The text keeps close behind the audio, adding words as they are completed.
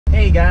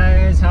Hey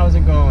guys, how's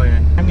it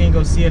going? I'm gonna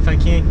go see if I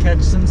can't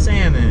catch some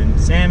salmon.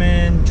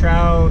 Salmon,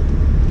 trout,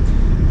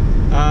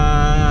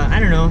 I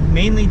don't know,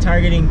 mainly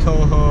targeting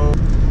coho.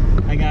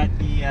 I got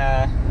the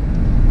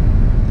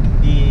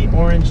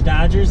orange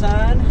Dodgers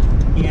on,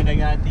 and I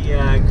got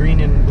the green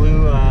and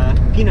blue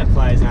peanut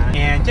flies on.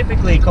 And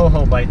typically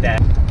coho bite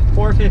that.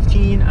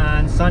 4:15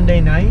 on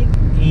Sunday night,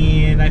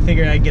 and I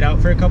figured I'd get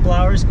out for a couple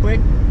hours quick,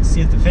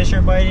 see if the fish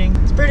are biting.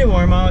 It's pretty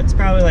warm out. It's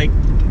probably like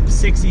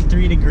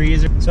 63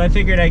 degrees, so I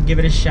figured I'd give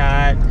it a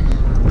shot,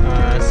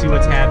 see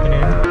what's happening.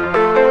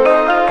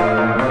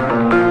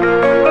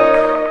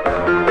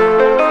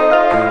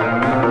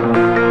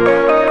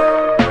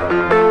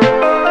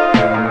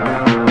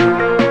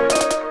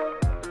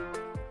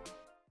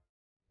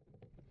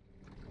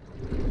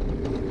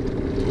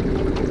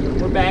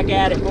 We're back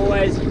at it,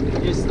 boys.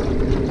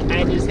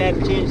 I just had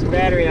to change the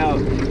battery out.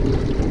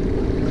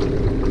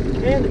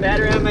 And the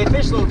battery on my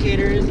fish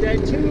locator is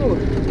dead too.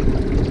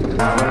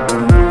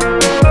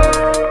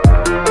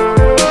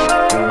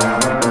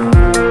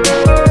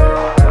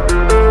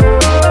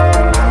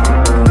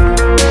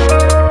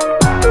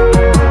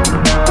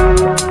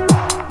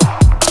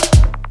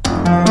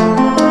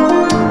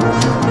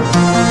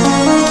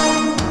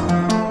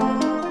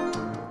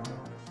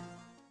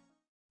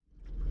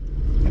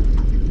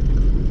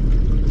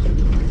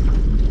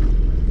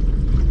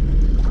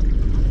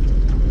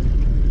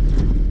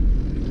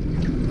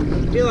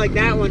 I feel like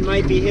that one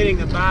might be hitting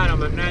the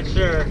bottom. I'm not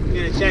sure. I'm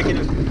gonna check it.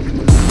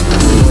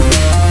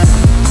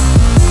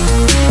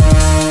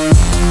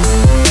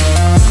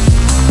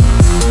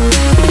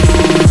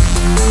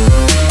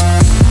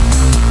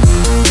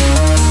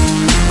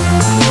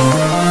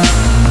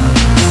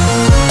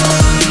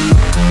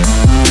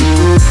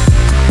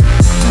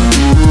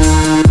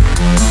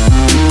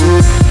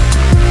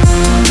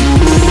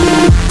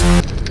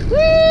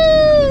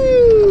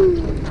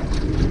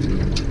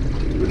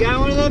 We got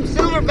one of them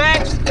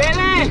silverbacks,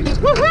 baby!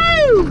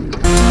 Woohoo!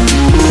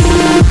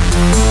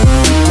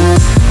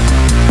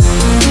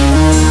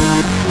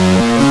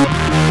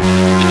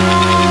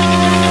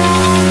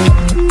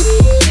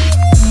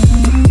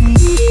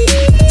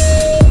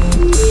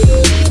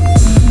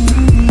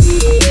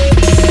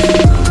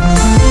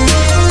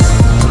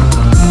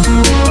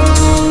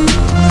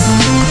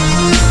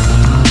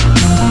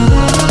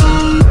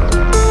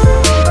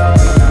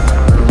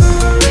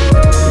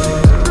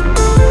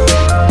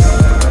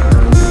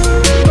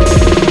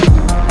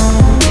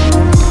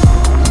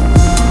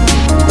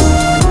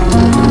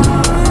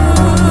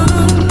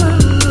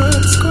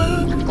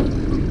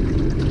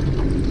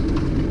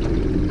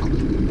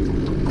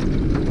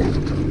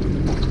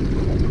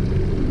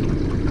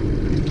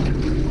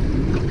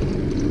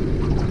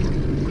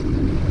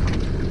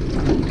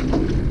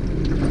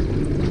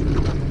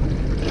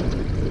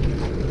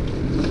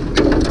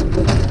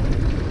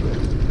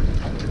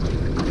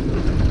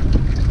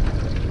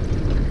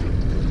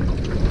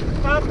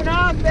 Popping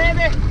off,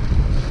 baby!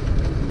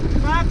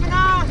 Popping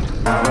off!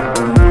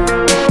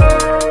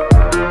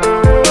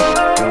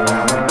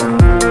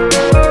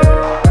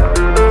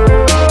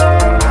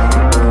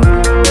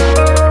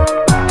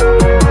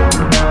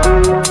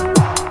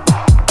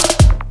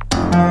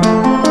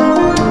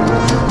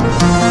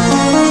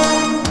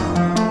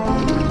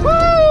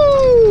 Woo!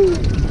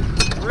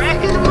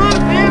 Racking them up,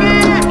 baby!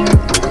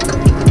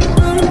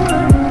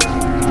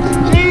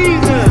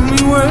 Jesus! We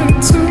went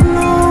too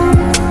long.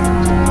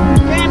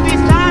 Can't be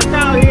stopped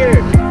out here.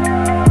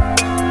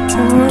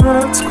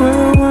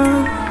 Square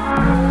one.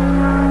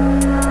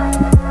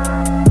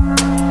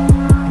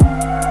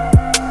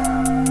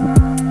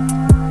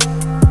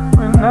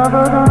 We're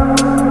never done.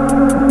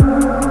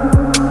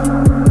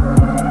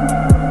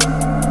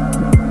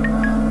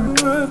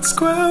 We're at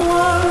square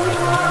one.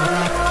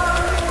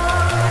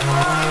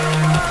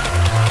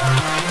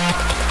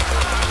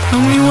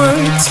 And we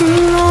wait too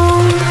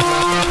long.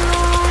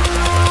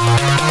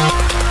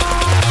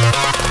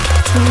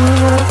 Till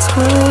we're at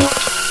square one.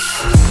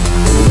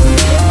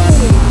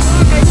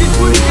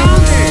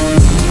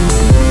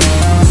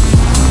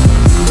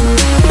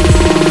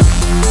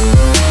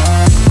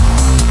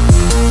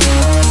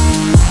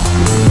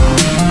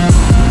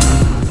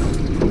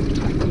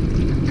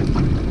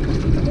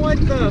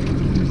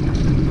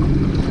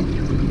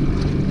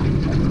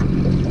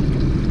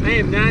 I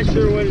am not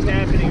sure what is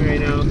happening right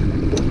now.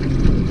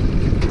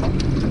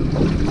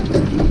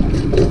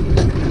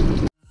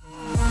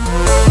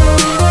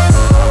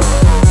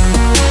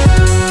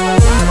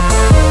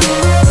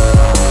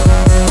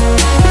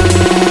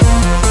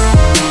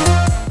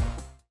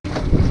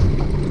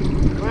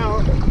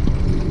 Well,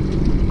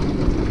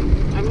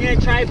 I'm gonna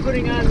try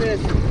putting on this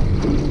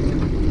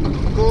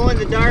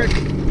glow-in-the-dark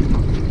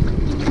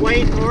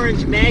white and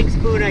orange mag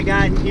spoon I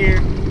got in here.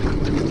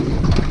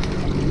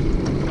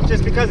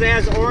 Just because it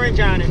has orange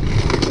on it.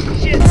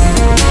 Shit!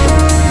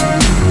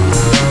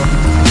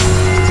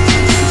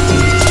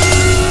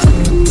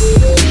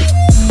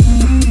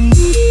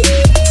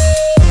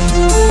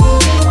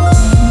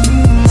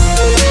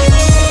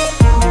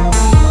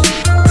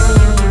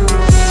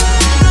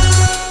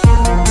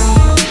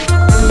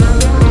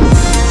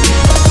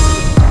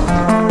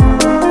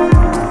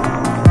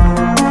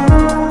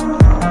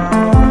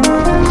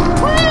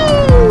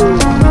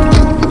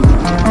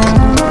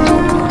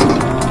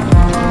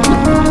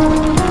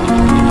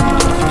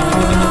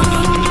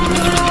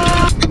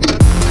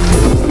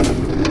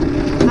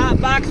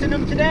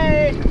 catching them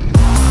today.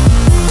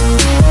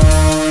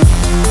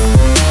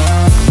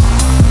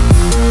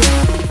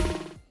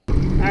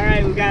 All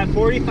right, we got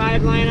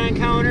 45 line on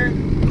counter,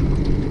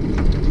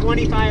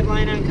 25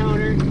 line on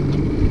counter,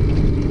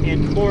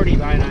 and 40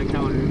 line on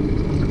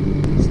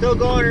counter. Still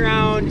going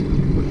around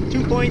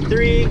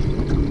 2.3,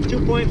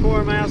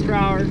 2.4 miles per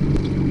hour.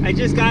 I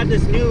just got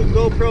this new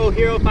GoPro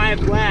Hero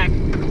 5 Black,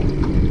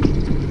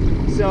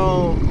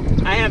 so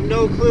I have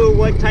no clue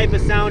what type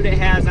of sound it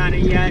has on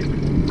it yet,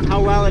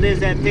 how well it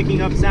is at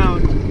picking up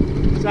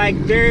sound. So I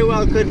very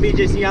well could be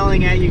just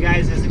yelling at you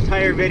guys this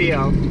entire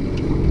video.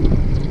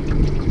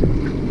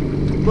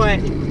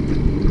 But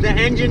the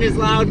engine is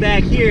loud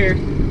back here,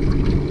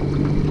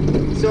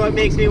 so it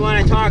makes me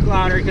want to talk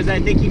louder because I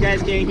think you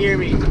guys can't hear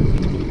me.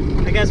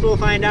 I guess we'll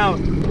find out.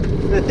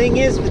 The thing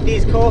is with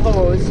these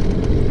Cohos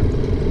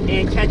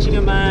and catching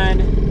them on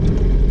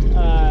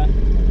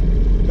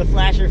the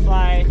flasher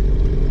fly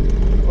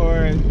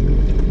or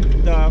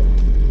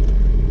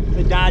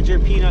the Dodger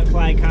peanut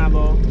fly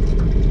combo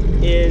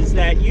is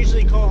that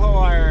usually Coho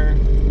are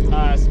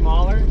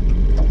smaller,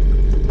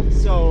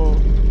 so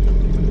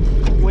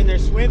when they're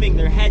swimming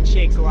their head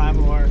shakes a lot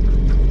more,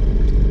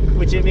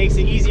 which it makes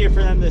it easier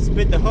for them to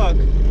spit the hook.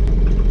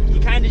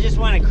 You kind of just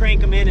want to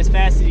crank them in as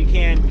fast as you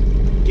can,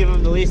 give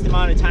them the least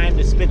amount of time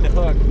to spit the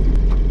hook.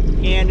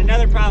 And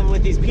another problem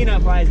with these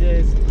peanut flies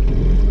is,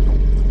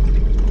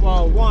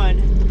 well,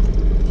 one,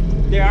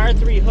 there are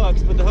 3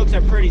 hooks, but the hooks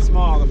are pretty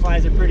small. The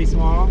flies are pretty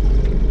small,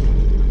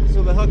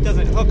 so the hook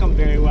doesn't hook them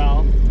very well.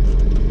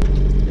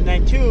 And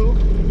then 2,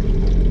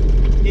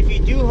 if you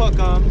do hook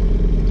them,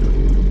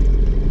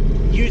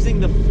 using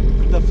the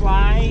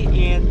fly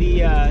and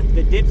the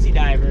dipsy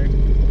diver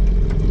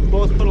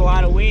both put a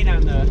lot of weight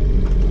on the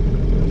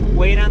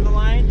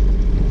line,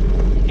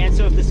 and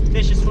so if the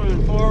fish is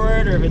swimming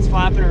forward or if it's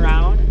flopping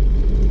around,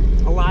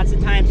 lots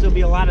of times there'll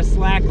be a lot of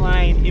slack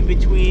line in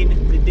between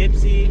the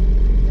dipsy,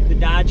 the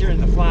Dodger, and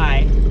the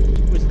fly,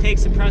 which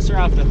takes the pressure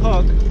off the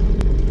hook,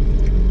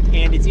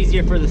 and it's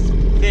easier for the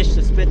fish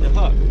to spit the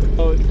hook.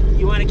 So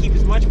you want to keep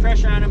as much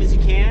pressure on them as you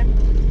can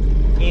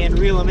and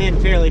reel them in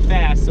fairly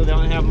fast so they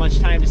don't have much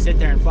time to sit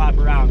there and flop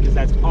around, because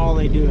that's all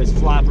they do is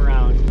flop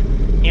around.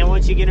 And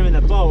once you get them in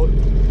the boat,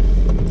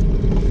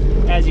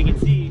 as you can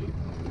see,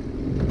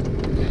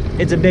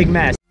 it's a big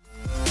mess.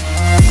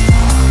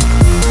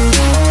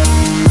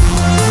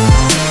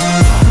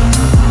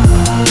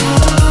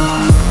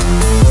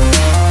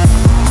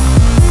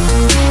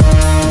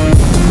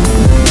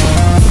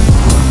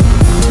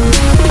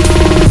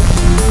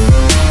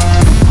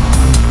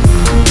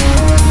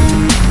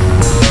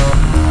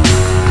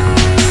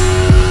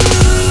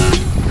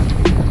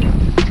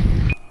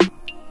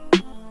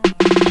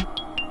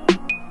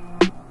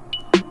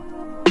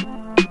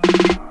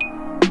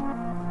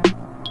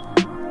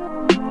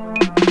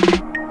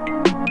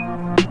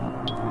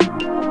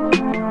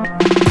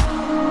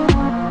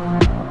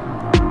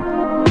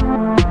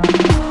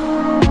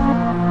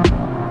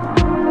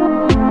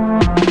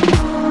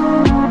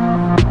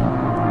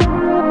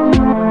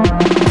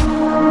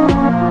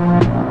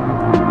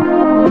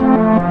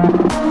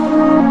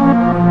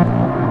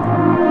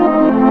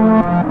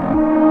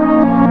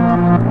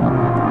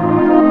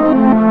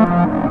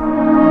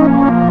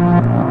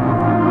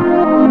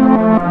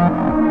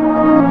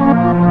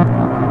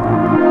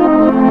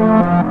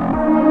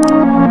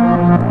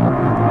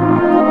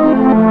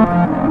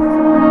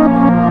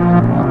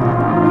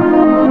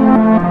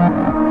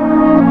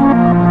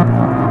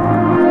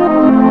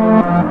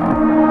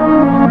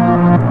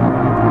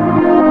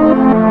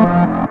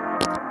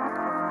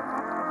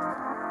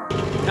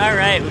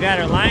 Alright, we got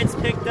our lines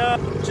picked up.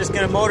 Just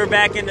gonna motor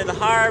back into the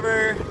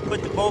harbor,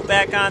 put the boat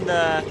back on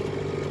the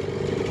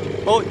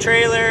boat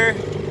trailer,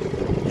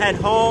 head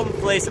home,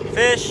 fillet some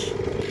fish.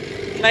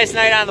 Nice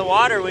night on the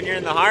water when you're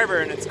in the harbor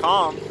and it's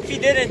calm. If you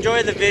did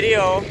enjoy the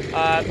video,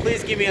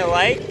 please give me a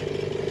like,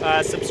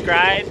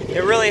 subscribe.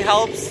 It really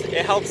helps.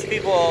 It helps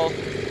people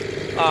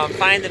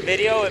find the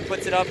video. It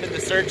puts it up in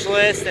the search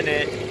list, and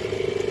it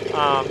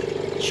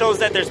shows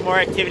that there's more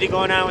activity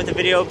going on with the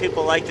video.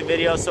 People like the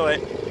video, so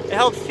it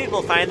helps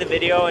people find the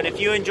video. And if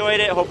you enjoyed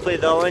it, hopefully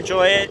they'll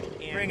enjoy it.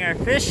 And bring our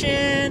fish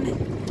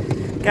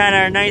in. Got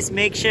our nice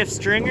makeshift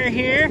stringer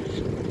here.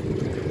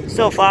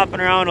 Still flopping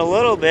around a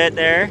little bit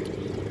there.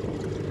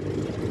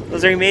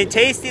 Those are gonna be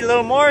tasty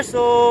little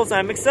morsels.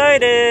 I'm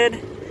excited.